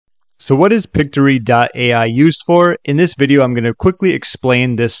So what is Pictory.ai used for? In this video, I'm going to quickly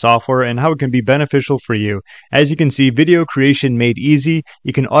explain this software and how it can be beneficial for you. As you can see, video creation made easy.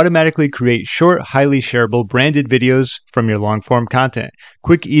 You can automatically create short, highly shareable branded videos from your long form content.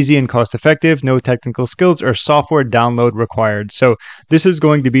 Quick, easy, and cost effective, no technical skills or software download required. So this is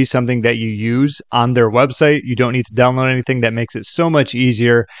going to be something that you use on their website. You don't need to download anything. That makes it so much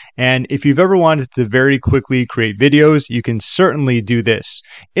easier. And if you've ever wanted to very quickly create videos, you can certainly do this.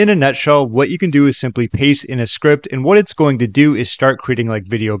 In a nutshell, what you can do is simply paste in a script, and what it's going to do is start creating like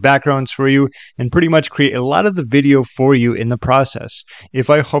video backgrounds for you and pretty much create a lot of the video for you in the process.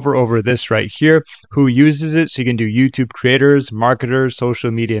 If I hover over this right here, who uses it? So you can do YouTube creators, marketers,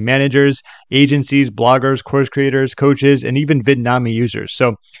 social media managers, agencies, bloggers, course creators, coaches, and even Vidnami users.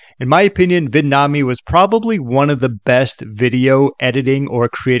 So in my opinion, Vidnami was probably one of the best video editing or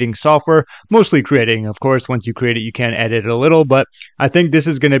creating software, mostly creating. Of course, once you create it, you can edit it a little, but I think this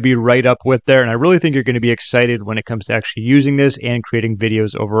is going to be right up with there. And I really think you're going to be excited when it comes to actually using this and creating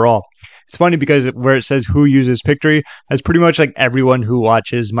videos overall. It's funny because where it says who uses Pictory, that's pretty much like everyone who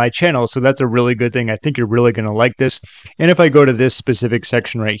watches my channel. So that's a really good thing. I think you're really going to like this. And if I go to this specific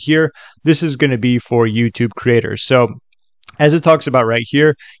section right here, this is going to be for YouTube creators. So as it talks about right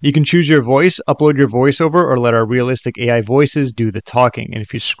here, you can choose your voice, upload your voiceover, or let our realistic AI voices do the talking. And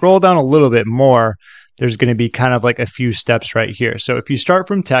if you scroll down a little bit more, there's going to be kind of like a few steps right here. So if you start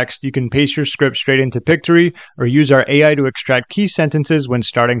from text, you can paste your script straight into Pictory or use our AI to extract key sentences when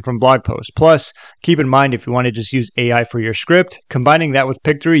starting from blog posts. Plus, keep in mind, if you want to just use AI for your script, combining that with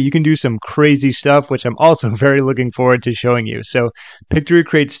Pictory, you can do some crazy stuff, which I'm also very looking forward to showing you. So Pictory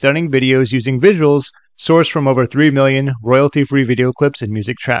creates stunning videos using visuals sourced from over 3 million royalty-free video clips and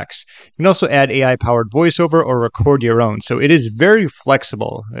music tracks. You can also add AI-powered voiceover or record your own. So it is very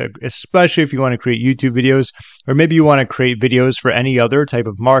flexible, especially if you want to create YouTube videos, or maybe you want to create videos for any other type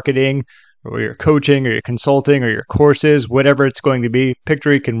of marketing, or your coaching, or your consulting, or your courses, whatever it's going to be.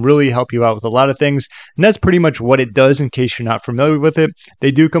 Pictory can really help you out with a lot of things. And that's pretty much what it does in case you're not familiar with it. They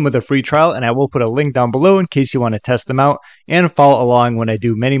do come with a free trial, and I will put a link down below in case you want to test them out and follow along when I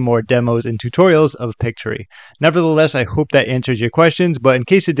do many more demos and tutorials of Pictory. Nevertheless, I hope that answers your questions, but in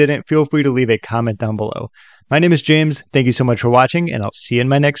case it didn't, feel free to leave a comment down below. My name is James. Thank you so much for watching, and I'll see you in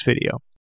my next video.